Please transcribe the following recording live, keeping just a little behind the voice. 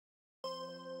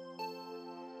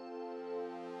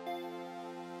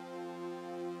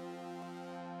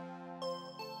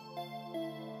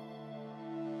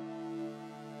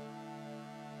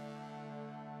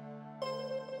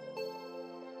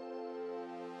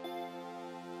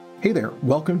Hey there,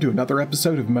 welcome to another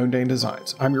episode of Mundane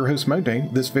Designs. I'm your host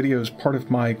Mundane. This video is part of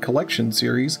my collection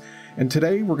series, and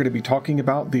today we're going to be talking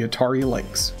about the Atari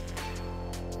Lynx.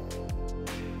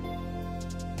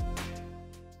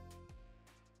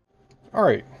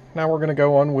 Alright, now we're going to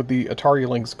go on with the Atari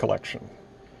Lynx collection.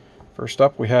 First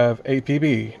up we have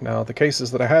APB. Now the cases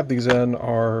that I have these in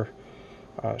are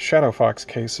Shadow Fox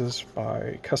cases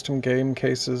by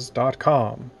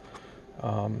CustomGameCases.com.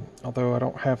 Although I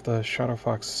don't have the Shadow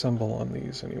Fox symbol on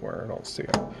these anywhere, I don't see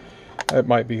it. It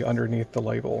might be underneath the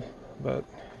label, but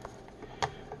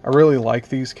I really like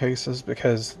these cases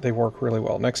because they work really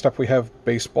well. Next up we have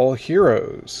Baseball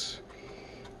Heroes.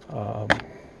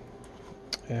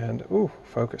 And, ooh,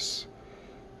 focus.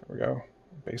 There we go.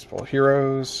 Baseball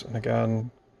Heroes, and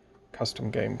again, custom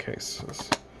game cases.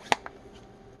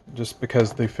 Just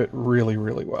because they fit really,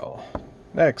 really well.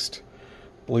 Next,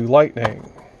 Blue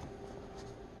Lightning.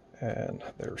 And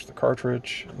there's the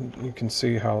cartridge. And you can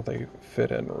see how they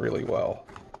fit in really well.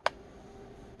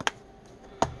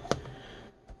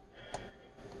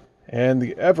 And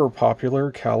the ever-popular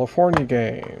California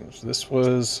games. This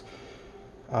was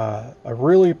a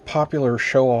really popular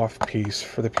show-off piece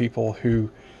for the people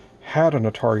who had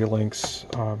an Atari Lynx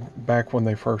back when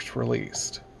they first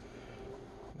released.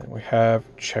 Then we have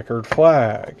Checkered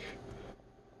Flag.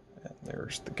 And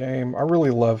there's the game. I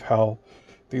really love how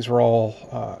these are all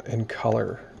in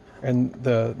color, and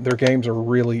their games are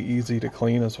really easy to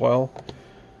clean as well.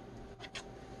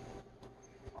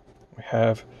 We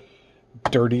have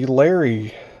Dirty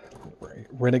Larry,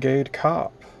 Renegade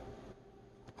Cop.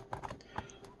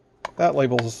 That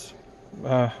label's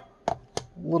a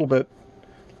little bit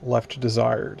left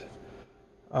desired.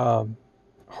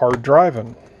 Hard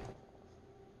Driving.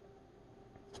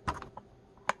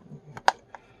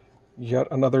 Yet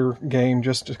another game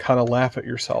just to kind of laugh at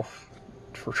yourself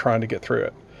for trying to get through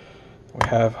it. We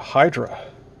have Hydra.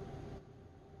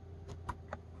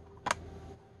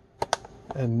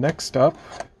 And next up,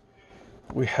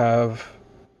 we have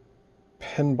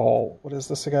Pinball. What is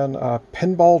this again?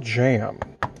 Pinball Jam.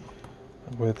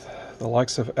 With the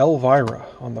likes of Elvira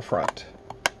on the front.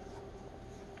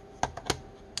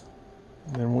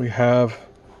 And then we have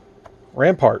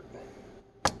Rampart.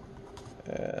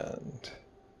 And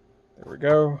there we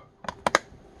go.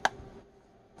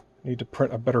 Need to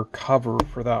print a better cover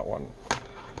for that one.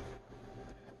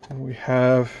 And we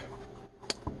have,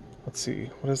 let's see,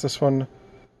 what is this one?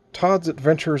 Todd's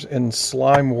Adventures in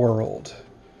Slime World.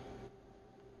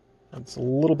 It's a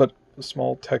little bit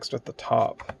small text at the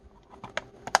top.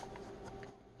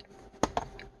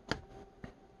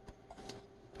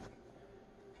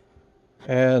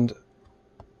 And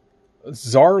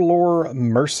Zarlor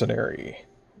Mercenary,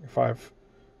 if I've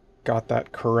got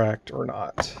that correct or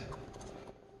not.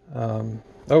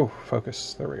 Oh,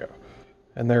 focus. There we go.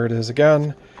 And there it is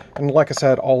again. And like I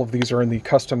said, all of these are in the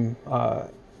custom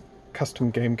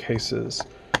game cases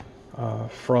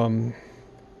from...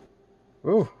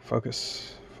 Oh,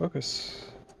 focus. Focus.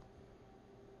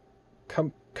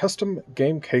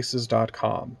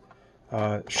 CustomGameCases.com.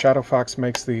 Shadow Fox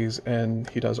makes these, and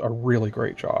he does a really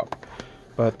great job.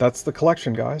 But that's the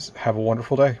collection, guys. Have a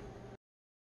wonderful day.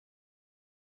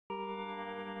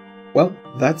 Well,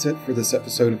 that's it for this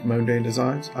episode of Mundane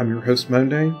Designs. I'm your host,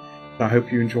 Mundane, and I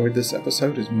hope you enjoyed this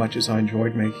episode as much as I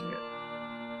enjoyed making it.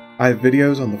 I have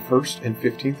videos on the 1st and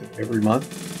 15th of every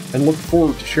month, and look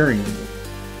forward to sharing them with you.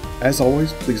 As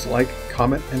always, please like,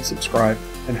 comment, and subscribe,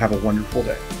 and have a wonderful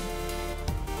day.